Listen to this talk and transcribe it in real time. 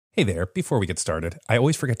Hey there, before we get started, I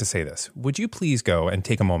always forget to say this. Would you please go and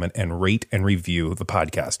take a moment and rate and review the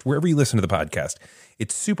podcast, wherever you listen to the podcast?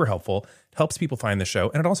 It's super helpful, it helps people find the show,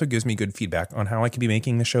 and it also gives me good feedback on how I can be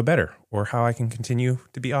making the show better, or how I can continue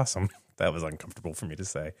to be awesome. That was uncomfortable for me to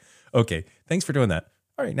say. Okay, thanks for doing that.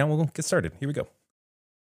 All right, now we'll get started. Here we go.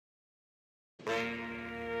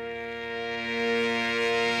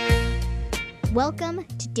 Welcome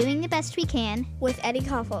to Doing the Best We Can with Eddie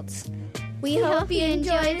Koffoltz. We hope you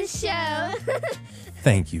enjoy the show.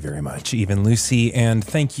 Thank you very much, Even Lucy, and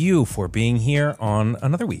thank you for being here on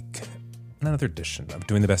another week, another edition of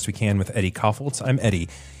Doing the Best We Can with Eddie Koffoltz. I'm Eddie.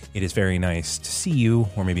 It is very nice to see you,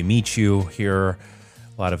 or maybe meet you here.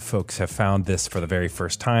 A lot of folks have found this for the very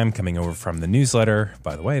first time, coming over from the newsletter.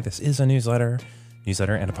 By the way, this is a newsletter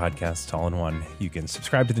and a podcast all in one. You can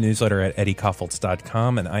subscribe to the newsletter at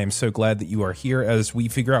eddiekoffoltz.com, and I am so glad that you are here as we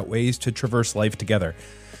figure out ways to traverse life together.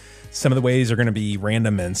 Some of the ways are going to be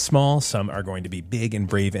random and small. Some are going to be big and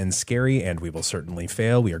brave and scary, and we will certainly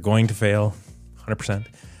fail. We are going to fail 100%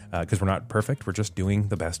 because we're not perfect. We're just doing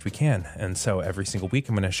the best we can. And so every single week,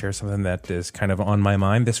 I'm going to share something that is kind of on my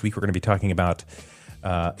mind. This week, we're going to be talking about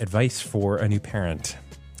advice for a new parent.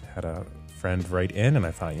 I had a friend write in, and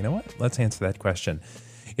I thought, you know what? Let's answer that question.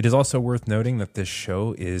 It is also worth noting that this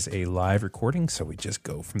show is a live recording, so we just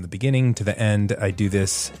go from the beginning to the end. I do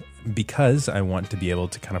this because I want to be able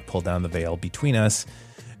to kind of pull down the veil between us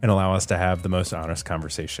and allow us to have the most honest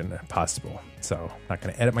conversation possible. So I'm not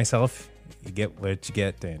going to edit myself. You get what you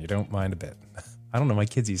get, and you don't mind a bit. I don't know. My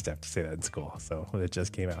kids used to have to say that in school, so it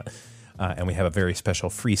just came out. And we have a very special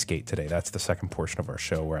free skate today. That's the second portion of our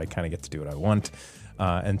show where I kind of get to do what I want.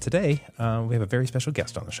 And today, we have a very special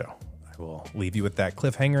guest on the show. I will leave you with that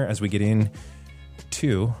cliffhanger as we get in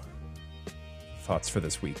to thoughts for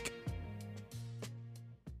this week.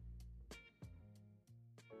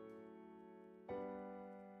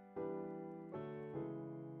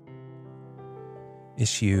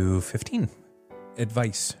 Issue 15,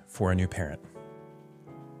 Advice for a New Parent.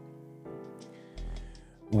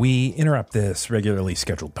 We interrupt this regularly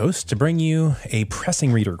scheduled post to bring you a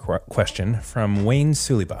pressing reader question from Wayne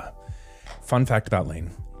Suliba. Fun fact about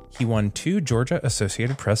Lane. He won 2 Georgia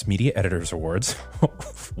Associated Press Media Editors Awards,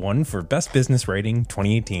 one for Best Business Writing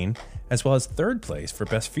 2018, as well as 3rd place for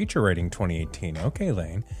Best Feature Writing 2018. Okay,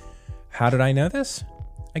 Lane. How did I know this?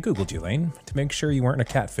 I Googled you, Lane, to make sure you weren't a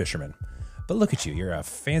cat fisherman. But look at you, you're a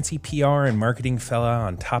fancy PR and marketing fella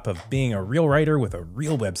on top of being a real writer with a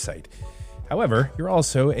real website. However, you're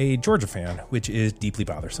also a Georgia fan, which is deeply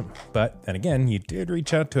bothersome. But then again, you did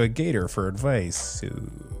reach out to a Gator for advice. So,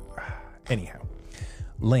 anyhow,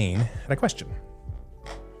 Lane had a question.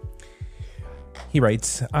 He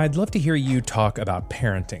writes, I'd love to hear you talk about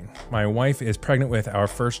parenting. My wife is pregnant with our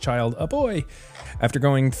first child, a boy, after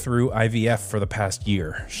going through IVF for the past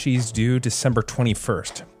year. She's due December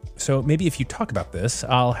 21st. So maybe if you talk about this,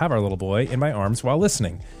 I'll have our little boy in my arms while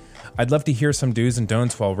listening. I'd love to hear some do's and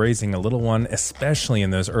don'ts while raising a little one, especially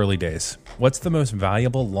in those early days. What's the most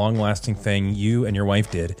valuable, long-lasting thing you and your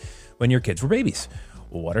wife did when your kids were babies?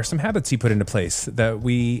 What are some habits you put into place that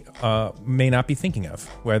we may not be thinking of?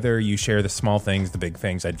 Whether you share the small things, the big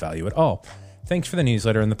things, I'd value it all. Thanks for the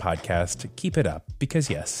newsletter and the podcast. Keep it up, because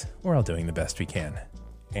yes, we're all doing the best we can.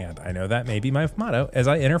 And I know that may be my motto as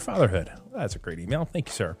I enter fatherhood. That's a great email. Thank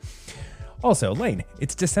you, sir. Also, Lane,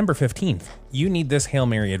 it's December 15th. You need this Hail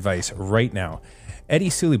Mary advice right now. Eddie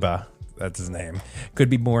Suliba, that's his name, could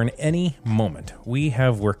be born any moment. We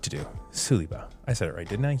have work to do. Suliba. I said it right,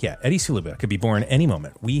 didn't I? Yeah, Eddie Suliba could be born any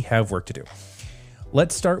moment. We have work to do.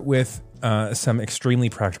 Let's start with some extremely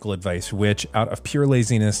practical advice, which out of pure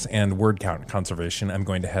laziness and word count conservation, I'm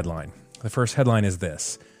going to headline. The first headline is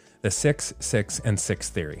this: the 6, 6, and 6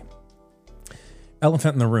 theory.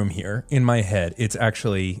 Elephant in the room here. In my head, it's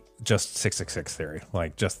actually just 666 theory,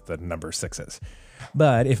 like just the number 6s.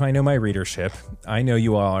 But if I know my readership, I know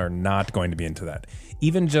you all are not going to be into that.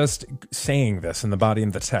 Even just saying this in the body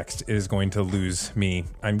of the text is going to lose me,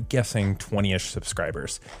 I'm guessing, 20-ish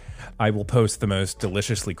subscribers. I will post the most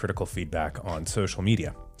deliciously critical feedback on social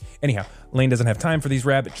media. Anyhow, Lane doesn't have time for these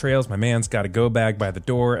rabbit trails. My man's got a go bag by the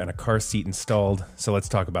door and a car seat installed. So let's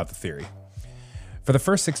talk about the theory. For the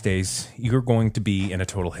first 6 days, you're going to be in a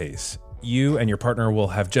total haze. You and your partner will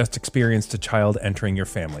have just experienced a child entering your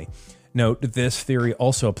family. Note, this theory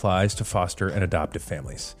also applies to foster and adoptive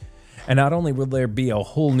families. And not only will there be a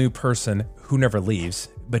whole new person who never leaves,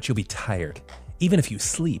 but you'll be tired. Even if you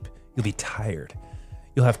sleep, you'll be tired.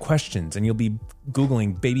 You'll have questions and you'll be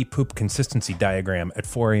Googling baby poop consistency diagram at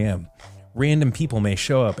 4 a.m. Random people may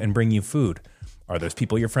show up and bring you food. Are those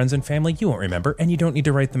people your friends and family? You won't remember, and you don't need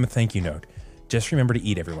to write them a thank you note. Just remember to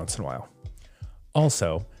eat every once in a while.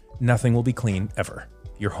 Also, Nothing will be clean ever.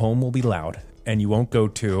 Your home will be loud, and you won't go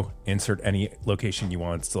to insert any location you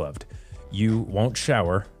once loved. You won't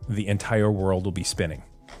shower. The entire world will be spinning.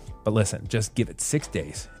 But listen, just give it 6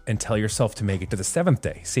 days and tell yourself to make it to the 7th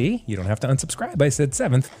day. See, you don't have to unsubscribe. I said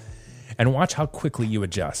 7th. And watch how quickly you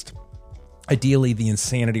adjust. Ideally, the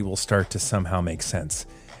insanity will start to somehow make sense.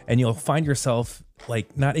 And you'll find yourself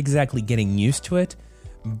not exactly getting used to it,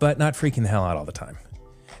 but not freaking the hell out all the time.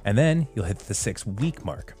 And then you'll hit the 6-week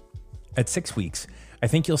mark. At 6 weeks, I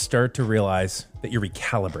think you'll start to realize that you're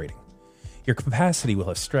recalibrating. Your capacity will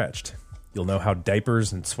have stretched. You'll know how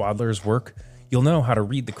diapers and swaddlers work. You'll know how to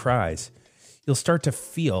read the cries. You'll start to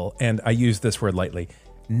feel, and I use this word lightly,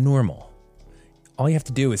 normal. All you have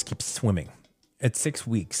to do is keep swimming. At 6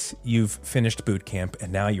 weeks, you've finished boot camp,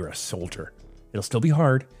 and now you're a soldier. It'll still be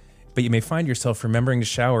hard, but you may find yourself remembering to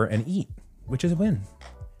shower and eat, which is a win.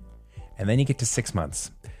 And then you get to 6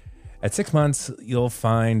 months. At 6 months, you'll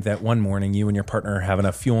find that one morning you and your partner have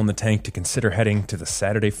enough fuel in the tank to consider heading to the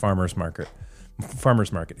Saturday farmer's market.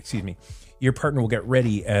 Your partner will get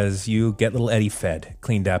ready as you get little Eddie fed,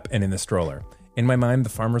 cleaned up, and in the stroller. In my mind, the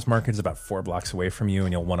farmer's market is about 4 blocks away from you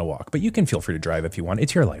and you'll want to walk, but you can feel free to drive if you want.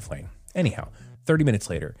 It's your life lane. Anyhow, 30 minutes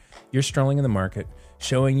later, you're strolling in the market,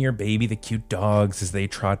 showing your baby the cute dogs as they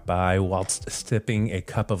trot by whilst sipping a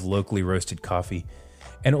cup of locally roasted coffee.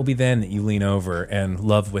 And it will be then that you lean over and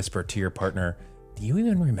love whisper to your partner, "Do you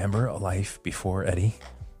even remember a life before Eddie?"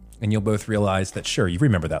 And you'll both realize that sure, you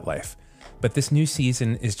remember that life, but this new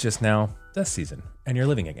season is just now the season, and you're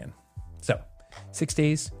living again. So, 6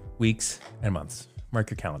 days, weeks, and months.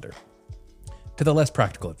 Mark your calendar. To the less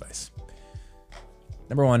practical advice.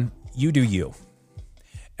 Number 1, you do you.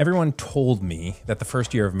 Everyone told me that the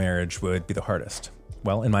first year of marriage would be the hardest.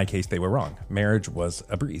 Well, in my case, they were wrong. Marriage was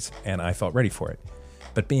a breeze, and I felt ready for it.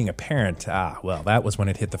 But being a parent, that was when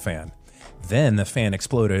it hit the fan. Then the fan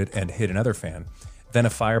exploded and hit another fan. Then a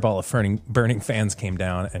fireball of burning fans came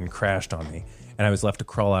down and crashed on me, and I was left to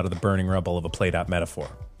crawl out of the burning rubble of a played-out metaphor.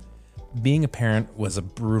 Being a parent was a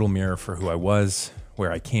brutal mirror for who I was,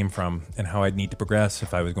 where I came from, and how I'd need to progress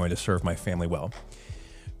if I was going to serve my family well.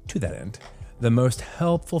 To that end, the most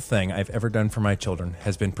helpful thing I've ever done for my children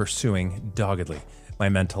has been pursuing doggedly my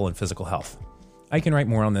mental and physical health. I can write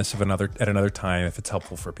more on this at another time if it's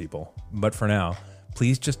helpful for people, but for now,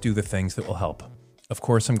 please just do the things that will help. Of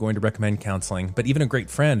course, I'm going to recommend counseling, but even a great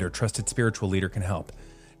friend or trusted spiritual leader can help.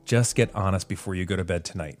 Just get honest before you go to bed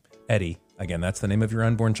tonight. Eddie, again, that's the name of your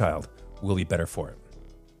unborn child, will be better for it.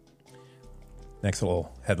 Next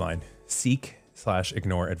little headline,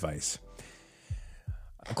 seek/ignore advice.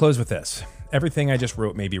 I'll close with this. Everything I just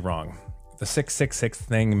wrote may be wrong. The 666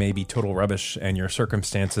 thing may be total rubbish, and your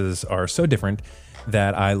circumstances are so different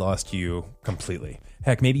that I lost you completely.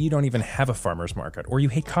 Heck, maybe you don't even have a farmer's market, or you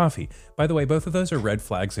hate coffee. By the way, both of those are red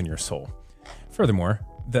flags in your soul. Furthermore,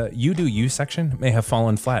 the you do you section may have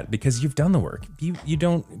fallen flat because you've done the work.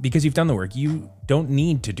 Because you've done the work, you don't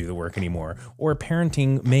need to do the work anymore, or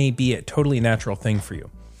parenting may be a totally natural thing for you.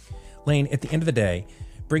 Lane, at the end of the day,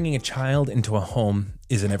 bringing a child into a home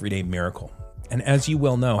is an everyday miracle. And as you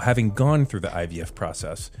well know, having gone through the IVF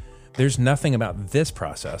process, there's nothing about this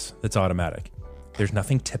process that's automatic. There's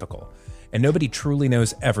nothing typical. And nobody truly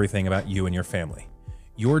knows everything about you and your family.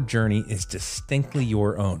 Your journey is distinctly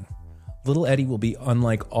your own. Little Eddie will be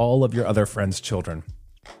unlike all of your other friends' children.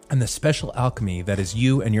 And the special alchemy that is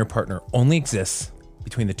you and your partner only exists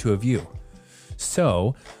between the two of you.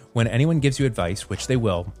 So, when anyone gives you advice, which they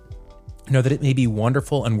will, know that it may be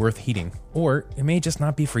wonderful and worth heeding, or it may just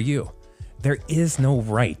not be for you. There is no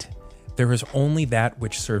right. There is only that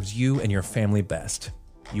which serves you and your family best.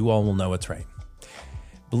 You all will know what's right.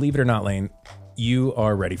 Believe it or not, Lane, you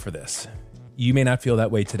are ready for this. You may not feel that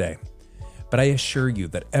way today, but I assure you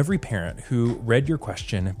that every parent who read your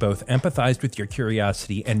question both empathized with your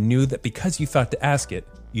curiosity and knew that because you thought to ask it,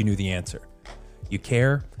 you knew the answer. You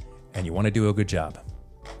care, and you want to do a good job.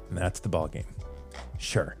 And that's the ballgame.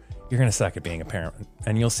 Sure, you're going to suck at being a parent,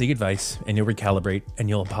 and you'll seek advice, and you'll recalibrate, and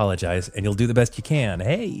you'll apologize, and you'll do the best you can.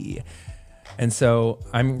 Hey! And so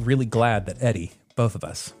I'm really glad that Eddie, both of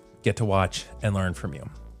us, get to watch and learn from you.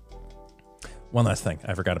 One last thing,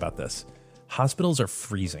 I forgot about this. Hospitals are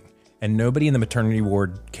freezing, and nobody in the maternity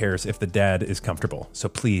ward cares if the dad is comfortable. So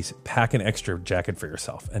please pack an extra jacket for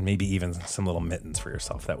yourself, and maybe even some little mittens for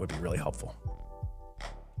yourself. That would be really helpful.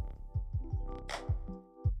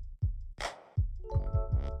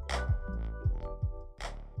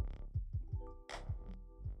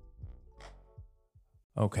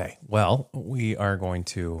 Okay, well, we are going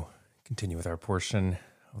to continue with our portion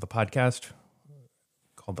of the podcast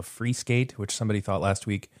called the free skate, which somebody thought last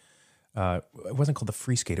week. It wasn't called the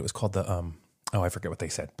free skate. It was called the Oh, I forget what they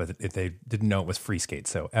said, but they didn't know it was free skate.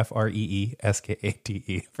 So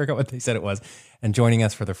FREESKATE. Forgot what they said it was. And joining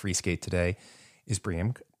us for the free skate today is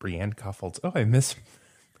Brianne Koffolds. Oh, I miss.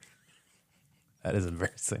 That is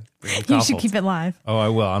embarrassing. You should keep it live. Oh, I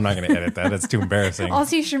will. I'm not going to edit that. That's too embarrassing.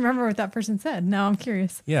 Also, you should remember what that person said. Now I'm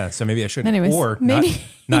curious. Yeah, so maybe I should. Anyways, or maybe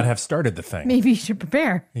not have started the thing. Maybe you should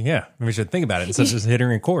prepare. Yeah, maybe we should think about it instead of just hitting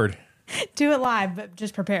record. Do it live, but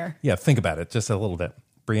just prepare. Yeah, think about it just a little bit.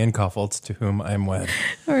 Brianne Koffolds, to whom I'm wed.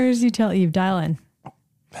 Or as you tell Eve, dial in.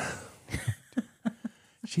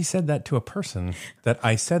 She said that to a person that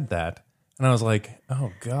I said that, and I was like,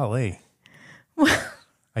 oh, golly.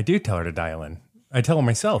 I do tell her to dial in. I tell her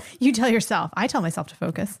myself. You tell yourself. I tell myself to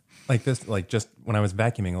focus. Like this, like just when I was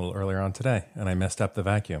vacuuming a little earlier on today, and I messed up the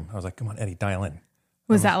vacuum. I was like, come on, Eddie, dial in.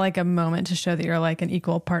 Was that like a moment to show that you're like an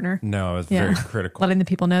equal partner? No, it was very critical. Letting the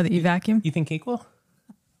people know that you vacuum? You think equal?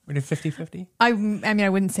 We did 50-50? I mean, I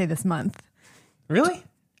wouldn't say this month. Really?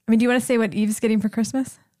 I mean, do you want to say what Eve's getting for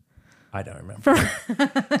Christmas? I don't remember.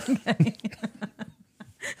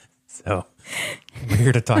 So, we're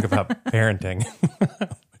here to talk about parenting.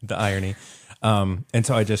 The irony. And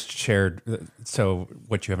so I just shared. So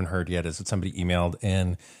what you haven't heard yet is that somebody emailed,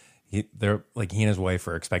 and he and his wife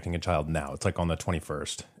are expecting a child now. It's like on the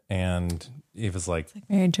 21st, and Eve was like,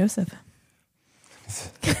 Mary and Joseph.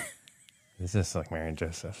 Is this like Mary and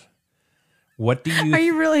Joseph? What do you? Are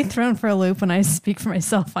you really thrown for a loop when I speak for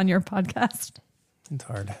myself on your podcast? It's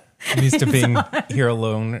hard. I'm used to being here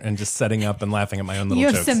alone and just setting up and laughing at my own little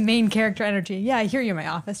jokes. You have some main character energy. Yeah, I hear you in my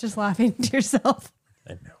office, just laughing to yourself.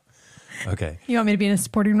 I know. Okay. You want me to be in a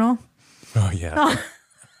supporting role? Oh, yeah. Oh.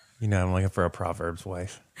 You know, I'm looking for a Proverbs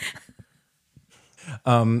wife.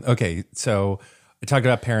 Okay, so I talked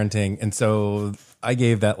about parenting, and so I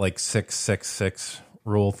gave that like 666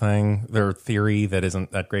 rule thing, their theory that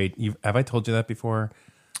isn't that great. Have I told you that before?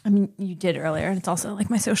 I mean, you did earlier, and it's also like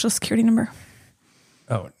my social security number.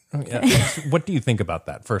 Oh, yeah. What do you think about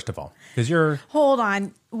that, first of all? Because Hold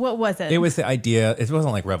on. What was it? It was the idea, it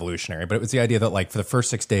wasn't like revolutionary, but it was the idea that like for the first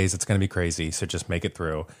 6 days, it's going to be crazy, so just make it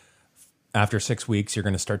through. After 6 weeks, you're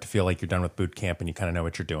going to start to feel like you're done with boot camp and you kind of know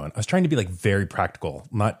what you're doing. I was trying to be like very practical,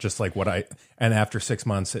 not just like and after 6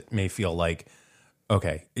 months, it may feel like,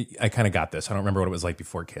 okay, I kind of got this. I don't remember what it was like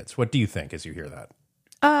before kids. What do you think as you hear that?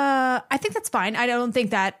 I think that's fine. I don't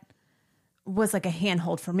think that was like a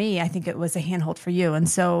handhold for me. I think it was a handhold for you. And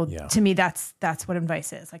so to me, that's what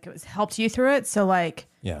advice is. Like it was helped you through it. So like,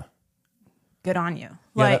 good on you.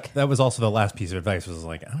 Yeah, like that was also the last piece of advice was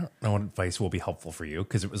like, I don't know what advice will be helpful for you.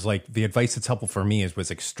 Cause it was like the advice that's helpful for me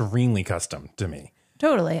was extremely custom to me.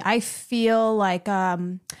 Totally. I feel like,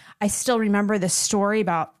 I still remember this story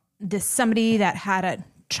about somebody that had a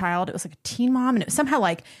child. It was like a teen mom, and it was somehow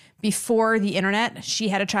like before the internet, she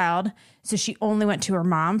had a child. So she only went to her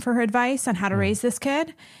mom for her advice on how to raise this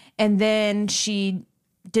kid. And then she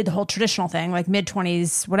did the whole traditional thing, like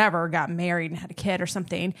mid-20s, whatever, got married and had a kid or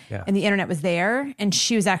something. Yeah. And the internet was there. And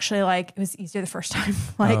she was actually like, it was easier the first time.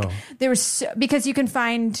 There was, because you can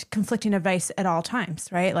find conflicting advice at all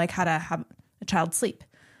times, right? Like how to have a child sleep,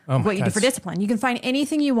 what you do for discipline. You can find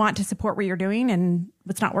anything you want to support what you're doing and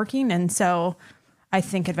what's not working. And so I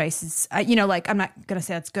think advice is, I'm not going to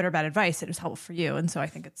say that's good or bad advice. It was helpful for you. And so I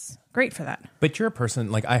think it's great for that. But you're a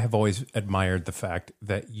person, like I have always admired the fact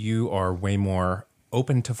that you are way more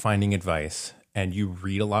open to finding advice and you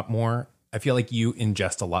read a lot more. I feel like you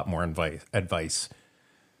ingest a lot more advice,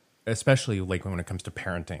 especially like when it comes to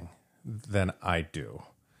parenting, than I do.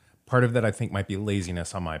 Part of that I think might be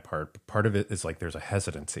laziness on my part, but part of it is like there's a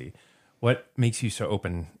hesitancy. What makes you so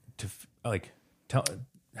open to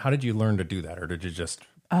how did you learn to do that, or did you just?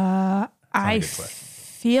 I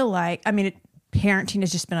feel like, parenting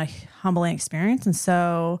has just been a humbling experience, and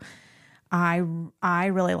so I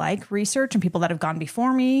really like research and people that have gone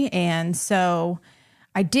before me, and so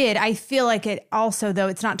I did. I feel like it also, though,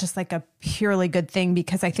 it's not just like a purely good thing,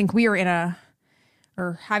 because I think we were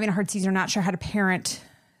having a hard season, or not sure how to parent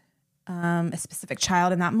a specific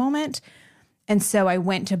child in that moment, and so I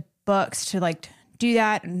went to books to like do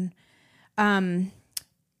that, and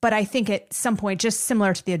but I think at some point, just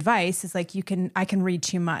similar to the advice, is like I can read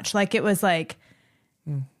too much. Like it was like,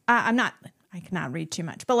 I cannot read too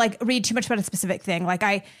much, but like read too much about a specific thing. Like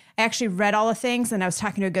I actually read all the things, and I was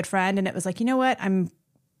talking to a good friend, and it was like, you know what? I'm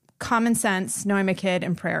common sense, knowing my kid,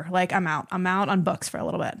 and prayer. Like I'm out on books for a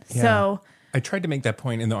little bit. Yeah. So I tried to make that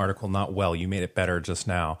point in the article, not well, you made it better just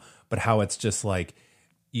now, but how it's just like,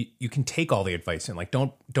 you can take all the advice and like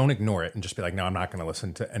don't ignore it and just be like, no, I'm not going to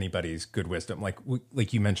listen to anybody's good wisdom.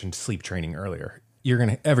 Like you mentioned sleep training earlier.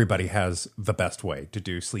 Everybody has the best way to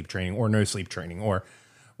do sleep training or no sleep training, or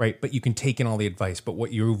right? But you can take in all the advice. But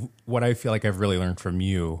what I feel like I've really learned from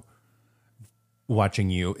you, watching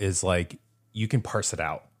you, is like you can parse it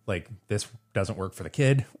out. Like this doesn't work for the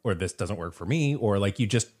kid, or this doesn't work for me, or like you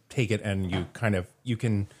just take it and you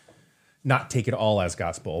can not take it all as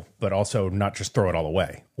gospel, but also not just throw it all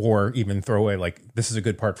away, or even throw away like this is a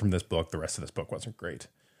good part from this book. The rest of this book wasn't great.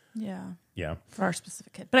 Yeah. For our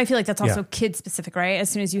specific kid. But I feel like that's also kid specific, right? As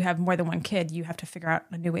soon as you have more than one kid, you have to figure out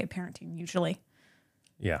a new way of parenting, usually.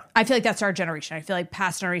 Yeah. I feel like that's our generation. I feel like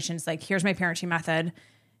past generations, like, here's my parenting method.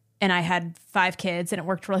 And I had 5 kids and it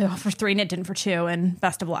worked really well for 3 and it didn't for 2, and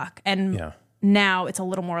best of luck. And now it's a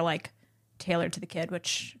little more like tailored to the kid,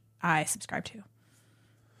 which I subscribe to.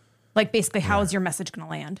 Like basically, how is your message going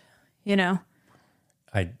to land? You know?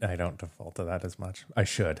 I don't default to that as much. I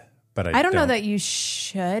should. But I don't know that you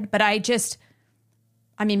should, but I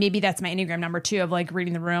mean, maybe that's my Enneagram number 2 of like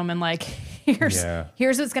reading the room and like, here's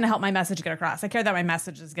what's going to help my message get across. I care that my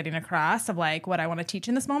message is getting across of like what I want to teach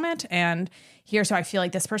in this moment. And here's how I feel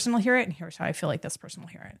like this person will hear it. And here's how I feel like this person will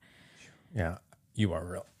hear it. Yeah, you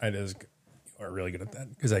are you are really good at that,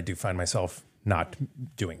 because I do find myself not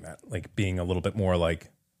doing that. Like being a little bit more like,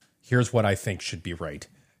 here's what I think should be right.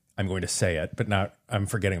 I'm going to say it, but I'm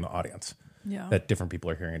forgetting the audience. Yeah. That different people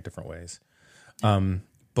are hearing it different ways.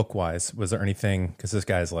 Book wise, was there anything, because this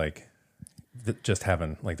guy's like just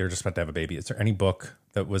having, like, they're just about to have a baby. Is there any book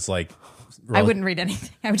that was like, I wouldn't read anything.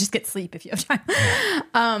 I would just get sleep if you have time.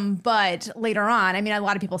 Yeah. But later on, I mean, a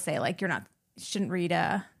lot of people say like, you shouldn't read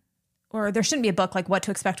or there shouldn't be a book like What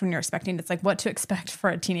to Expect When You're Expecting. It's like What to Expect for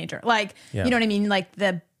a Teenager. Like, you know what I mean? Like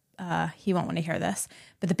he won't want to hear this,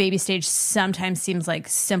 but the baby stage sometimes seems like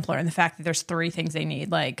simpler in the fact that there's 3 things they need.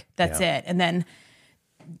 Like that's it. And then,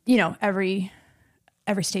 you know, every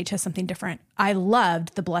stage has something different. I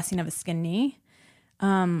loved The Blessing of a Skin Knee.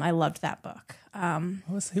 I loved that book.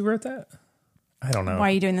 Who wrote that? I don't know. Why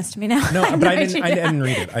are you doing this to me now? No, but I didn't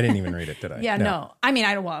read it. I didn't even read it, did I? Yeah, no. I mean,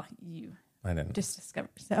 you didn't. Just discovered.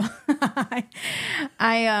 So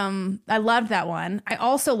I loved that one. I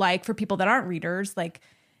also like, for people that aren't readers, like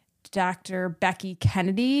Dr. Becky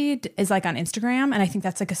Kennedy is like on Instagram. And I think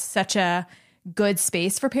that's like such a good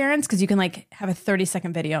space for parents, because you can like have a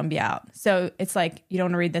 30-second video and be out. So it's like, you don't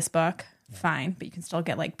want to read this book, fine, but you can still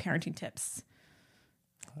get like parenting tips.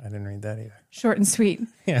 I didn't read that either. Short and sweet.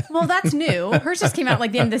 Yeah. Well, that's new. Hers just came out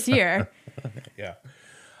like the end of this year. Yeah.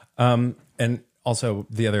 And also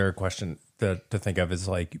the other question to think of is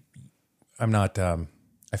like, I'm not,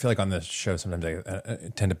 I feel like on this show sometimes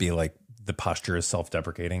I tend to be like, the posture is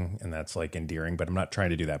self-deprecating and that's like endearing, but I'm not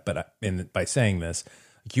trying to do that. But by saying this,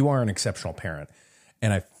 you are an exceptional parent.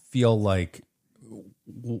 And I feel like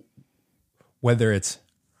whether it's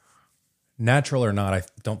natural or not, I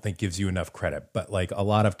don't think gives you enough credit. But like a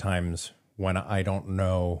lot of times when I don't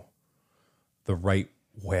know the right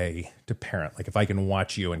way to parent, like if I can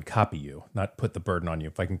watch you and copy you, not put the burden on you,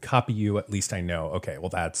 if I can copy you, at least I know, okay, well,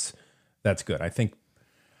 that's good. I think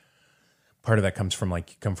part of that comes from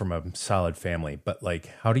like, you come from a solid family, but like,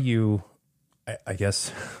 how do you, I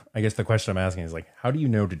guess the question I'm asking is like, how do you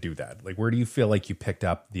know to do that? Like, where do you feel like you picked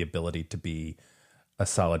up the ability to be a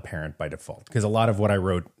solid parent by default? Because a lot of what I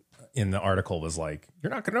wrote in the article was like, you're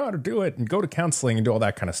not going to know how to do it and go to counseling and do all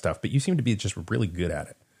that kind of stuff. But you seem to be just really good at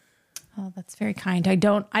it. Oh, that's very kind. I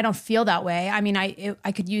don't feel that way. I mean,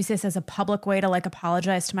 I could use this as a public way to like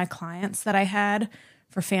apologize to my clients that I had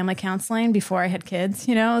for family counseling before I had kids.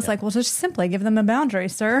 You know, it's like, well, just simply give them a boundary,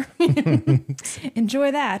 sir.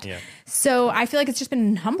 Enjoy that. Yeah. So I feel like it's just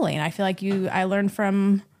been humbling. I feel like I learned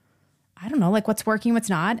from, I don't know, like what's working, what's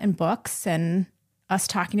not, and books and us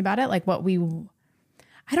talking about it. Like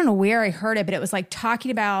I don't know where I heard it, but it was like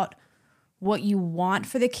talking about what you want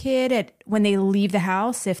for the kid when they leave the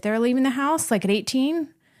house, if they're leaving the house, like at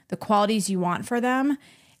 18, the qualities you want for them.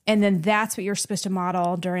 And then that's what you're supposed to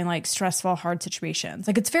model during like stressful, hard situations.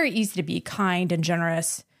 Like it's very easy to be kind and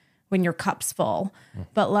generous when your cup's full,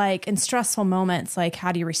 but like in stressful moments, like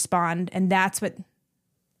how do you respond? And that's what,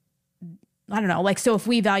 I don't know, like, so if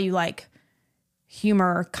we value like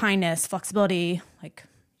humor, kindness, flexibility, like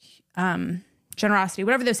generosity,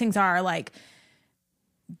 whatever those things are, like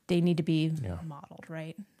they need to be modeled,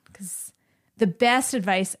 right? Because the best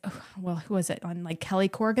advice, well, who was it on like Kelly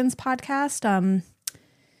Corrigan's podcast?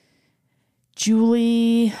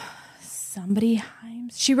 Julie somebody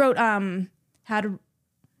Himes. She wrote how to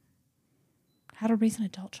raise an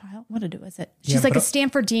adult child. What is it? She's like a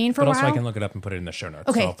Stanford dean for a while. But also I can look it up and put it in the show notes.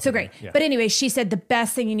 Okay, so great. Yeah. But anyway, she said the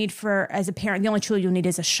best thing you need as a parent, the only tool you'll need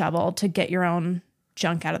is a shovel to get your own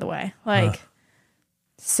junk out of the way. Like,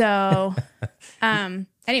 so,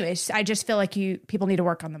 anyways, I just feel like people need to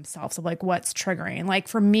work on themselves of like what's triggering. Like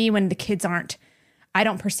for me, when the kids aren't, I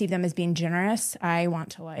don't perceive them as being generous. I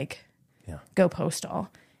want to like go postal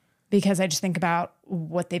because I just think about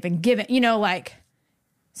what they've been given, but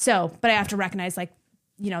I have to recognize like,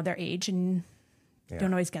 their age and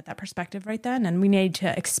don't always get that perspective right then. And we need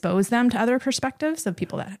to expose them to other perspectives of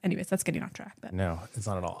people that, anyways, that's getting off track. But no, it's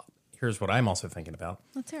not at all. Here's what I'm also thinking about.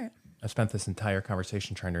 Let's hear it. I spent this entire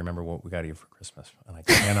conversation trying to remember what we got you for Christmas. And I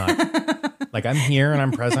cannot. Like, I'm here and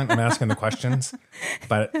I'm present. I'm asking the questions.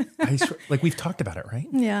 But we've talked about it, right?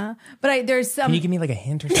 Yeah. But there's some. Can you give me like a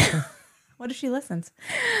hint or something? What if she listens?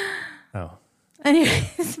 Oh.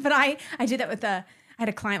 Anyways, but I did that with I had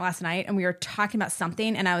a client last night and we were talking about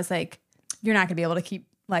something and I was like, you're not going to be able to keep,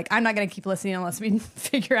 like, I'm not going to keep listening unless we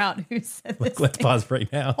figure out who said this. Let's pause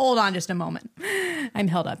right now. Hold on just a moment. I'm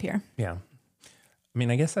held up here. Yeah. I mean,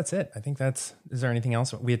 I guess that's it. I think is there anything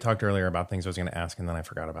else? We had talked earlier about things I was going to ask and then I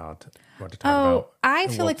forgot about what to talk about. I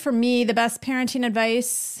feel like for me, the best parenting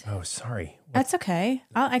advice. Oh, sorry. That's okay.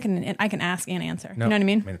 I can ask and answer. No, you know what I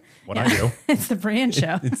mean? What I do. It's the Brianne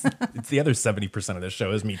show. It's the other 70% of this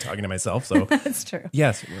show is me talking to myself. So that's true.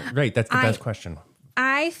 Yes, right. That's the best question.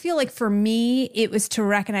 I feel like for me, it was to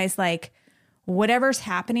recognize like whatever's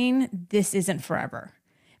happening, this isn't forever.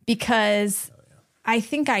 Because I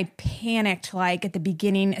think I panicked like at the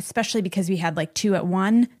beginning, especially because we had like 2 at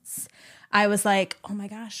once. I was like, oh my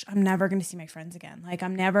gosh, I'm never going to see my friends again. Like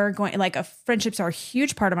I'm never going, like friendships are a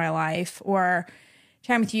huge part of my life, or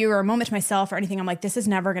time with you or a moment to myself or anything. I'm like, this is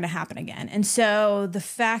never going to happen again. And so the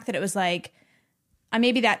fact that it was like,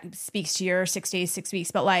 maybe that speaks to your 6 days, 6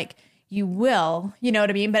 weeks, but like you will, you know what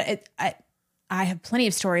I mean? But I have plenty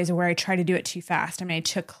of stories where I try to do it too fast. I mean, I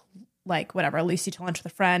took like whatever, Lucy to lunch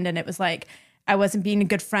with a friend and it was like, I wasn't being a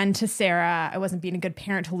good friend to Sarah. I wasn't being a good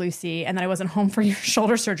parent to Lucy. And then I wasn't home for your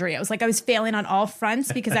shoulder surgery. It was like I was failing on all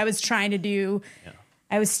fronts because I was trying to do,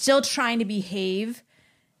 I was still trying to behave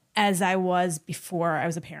as I was before I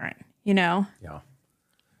was a parent, you know? Yeah,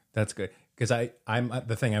 that's good. Because I'm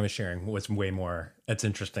the thing I was sharing was way more. It's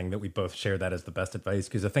interesting that we both share that as the best advice.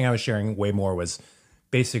 Because the thing I was sharing way more was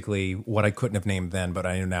basically what I couldn't have named then, but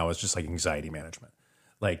I know now is just like anxiety management,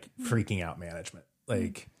 like freaking out management.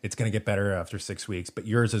 Like it's going to get better after 6 weeks, but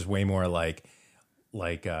yours is way more like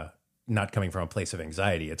not coming from a place of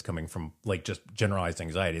anxiety. It's coming from like just generalized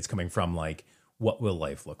anxiety. It's coming from like, what will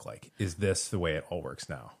life look like? Is this the way it all works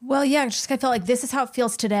now? Well, yeah, just I felt like this is how it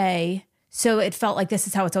feels today. So it felt like this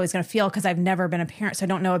is how it's always going to feel because I've never been a parent. So I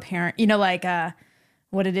don't know a parent, you know, like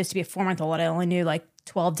what it is to be a 4-month-old. I only knew like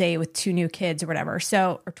 12 day with 2 new kids or whatever.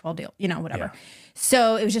 So, or 12 day, you know, whatever. Yeah.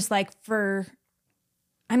 So it was just like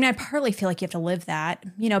I partly feel like you have to live that.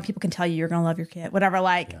 You know, people can tell you you're going to love your kid, whatever.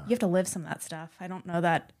 Like you have to live some of that stuff. I don't know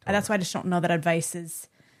that. Totally. That's why I just don't know that advice is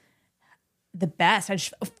the best.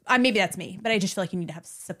 Maybe that's me, but I just feel like you need to have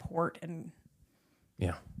support and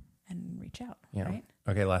reach out. Yeah. Right?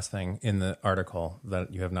 Okay. Last thing in the article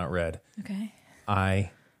that you have not read. Okay.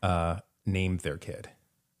 I named their kid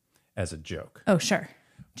as a joke. Oh, sure.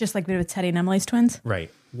 Just like we did with Teddy and Emily's twins. Right.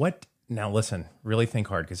 What? Now listen, really think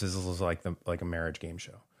hard because this is like a marriage game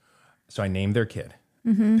show. So I named their kid,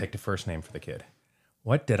 picked a first name for the kid.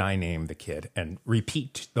 What did I name the kid? And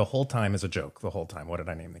repeat the whole time as a joke the whole time. What did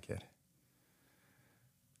I name the kid?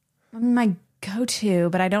 My go-to,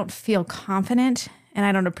 but I don't feel confident and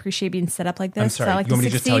I don't appreciate being set up like this. I'm sorry. So like you want me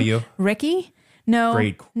to just tell you? Ricky? No.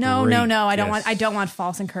 No. I Yes. don't want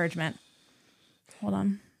false encouragement. Hold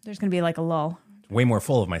on. There's going to be like a lull. Way more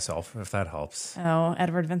full of myself, if that helps. Oh,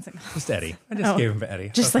 Edward Vincent. Just Eddie. I just gave him to Eddie.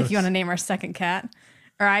 Just like you want to name our second cat.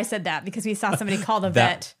 Or I said that because we saw somebody call the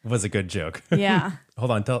vet. That was a good joke. Yeah.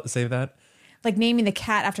 Hold on. Save that. Like naming the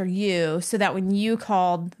cat after you so that when you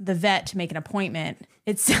called the vet to make an appointment,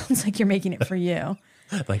 it sounds like you're making it for you.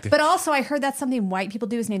 But also I heard that's something white people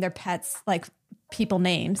do is name their pets like people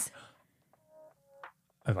names.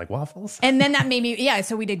 I'm like waffles. And then that made me,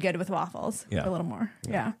 so we did good with waffles. Yeah. A little more.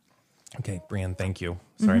 Yeah. Okay, Brianne, thank you.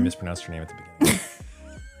 Sorry I mispronounced your name at the beginning.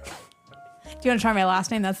 Do you want to try my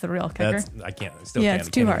last name? That's the real kicker. I can't. I still can't. It's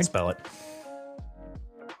too hard. Spell it.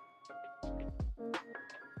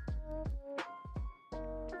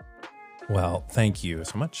 Well, thank you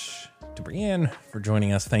so much to Brianne for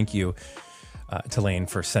joining us. Thank you to Lane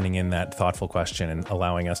for sending in that thoughtful question and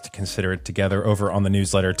allowing us to consider it together over on the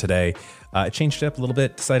newsletter today. I changed it up a little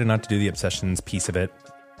bit, decided not to do the obsessions piece of it.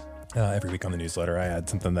 Every week on the newsletter, I add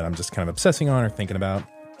something that I'm just kind of obsessing on or thinking about.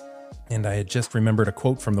 And I had just remembered a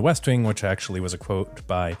quote from The West Wing, which actually was a quote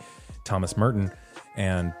by Thomas Merton,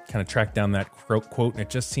 and kind of tracked down that quote. And it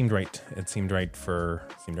just seemed right. It seemed right for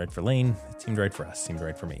Lane. It seemed right for us. Seemed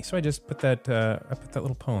right for me. So I just put that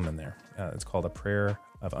little poem in there. It's called A Prayer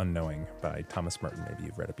of Unknowing by Thomas Merton. Maybe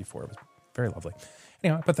you've read it before. It was very lovely.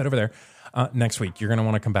 Anyway, I put that over there. Next week, you're going to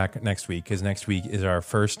want to come back next week because next week is our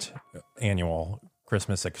first annual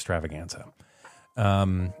Christmas extravaganza.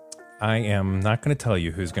 I am not going to tell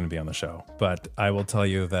you who's going to be on the show, but I will tell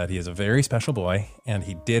you that he is a very special boy, and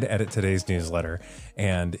he did edit today's newsletter,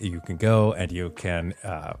 and you can go and you can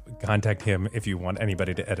contact him if you want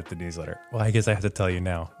anybody to edit the newsletter. Well, I guess I have to tell you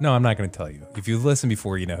now. No, I'm not going to tell you. If you've listened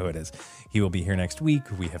before, you know who it is. He will be here next week.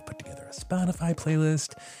 We have put together a Spotify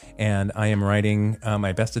playlist, and I am writing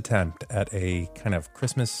my best attempt at a kind of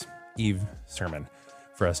Christmas Eve sermon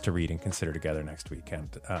for us to read and consider together next week. And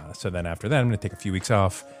so then after that, I'm going to take a few weeks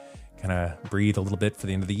off, kind of breathe a little bit for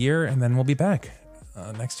the end of the year, and then we'll be back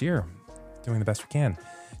next year doing the best we can.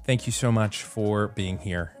 Thank you so much for being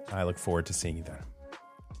here. I look forward to seeing you then.